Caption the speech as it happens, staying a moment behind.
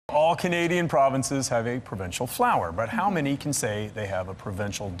All Canadian provinces have a provincial flower, but how many can say they have a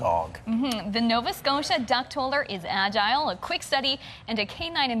provincial dog? The Nova Scotia duck toller is agile, a quick study, and a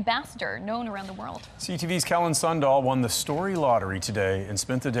canine ambassador known around the world. CTV's Kellen Sundahl won the Story Lottery today and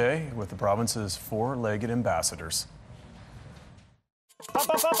spent the day with the province's four-legged ambassadors.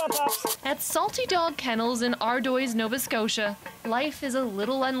 At Salty Dog Kennels in Ardoise, Nova Scotia, life is a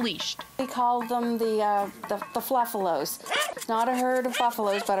little unleashed. We call them the fluffalos. It's not a herd of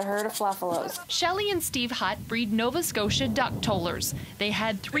buffaloes, but a herd of fluffalos. Shelley and Steve Hutt breed Nova Scotia duck tollers. They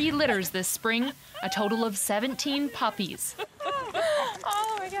had 3 litters this spring, a total of 17 puppies.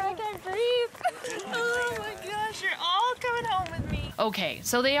 Oh my God, I can't breathe. Oh my gosh, you're all coming home with me. Okay,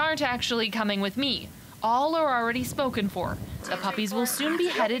 so they aren't actually coming with me. All are already spoken for. The puppies will soon be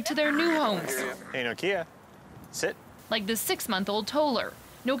headed to their new homes. Hey, Nokia, sit. Like the 6-month-old toller.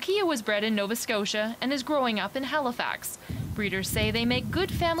 Nokia was bred in Nova Scotia and is growing up in Halifax. Breeders say they make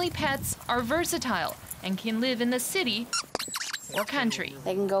good family pets, are versatile, and can live in the city or country.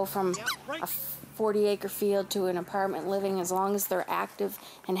 They can go from a 40-acre field to an apartment living as long as they're active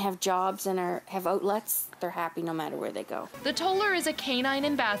and have jobs and have outlets. They're happy no matter where they go. The toller is a canine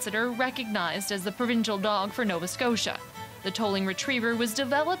ambassador recognized as the provincial dog for Nova Scotia. The tolling retriever was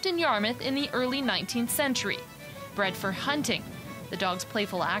developed in Yarmouth in the early 19th century. Bred for hunting, the dog's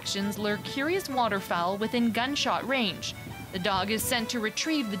playful actions lure curious waterfowl within gunshot range. The dog is sent to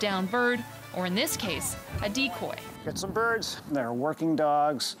retrieve the downed bird, or in this case, a decoy. Get some birds. They're working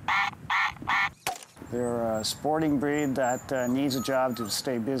dogs. They're a sporting breed that needs a job to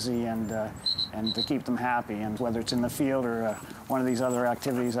stay busy and to keep them happy. And whether it's in the field or one of these other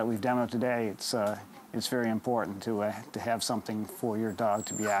activities that we've demoed today, it's very important to have something for your dog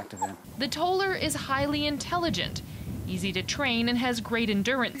to be active in. The toller is highly intelligent, easy to train, and has great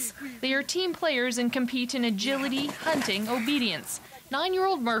endurance. They are team players and compete in agility, hunting, obedience.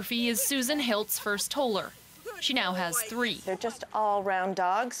 9-year-old Murphy is Susan Hilt's first toller. She now has 3. They're just all-round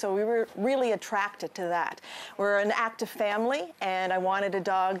dogs, so we were really attracted to that. We're an active family, and I wanted a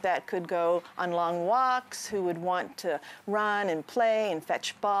dog that could go on long walks, who would want to run and play and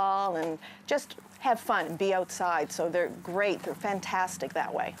fetch ball and just have fun and be outside. So they're great. They're fantastic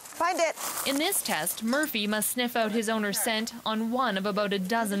that way. Find it. In this test, Murphy must sniff out his owner's scent on one of about a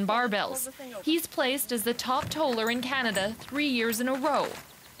dozen barbells. He's placed as the top toller in Canada 3 years in a row.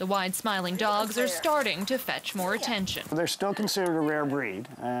 The wide-smiling dogs are starting to fetch more attention. They're still considered a rare breed,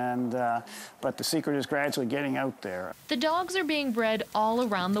 but the secret is gradually getting out there. The dogs are being bred all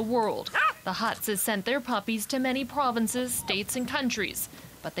around the world. The Hutts has sent their puppies to many provinces, states, and countries.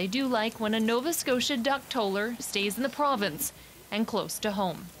 But they do like when a Nova Scotia duck toller stays in the province and close to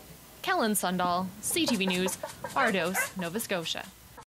home. Kellen Sundahl, CTV News, Ardoise, Nova Scotia.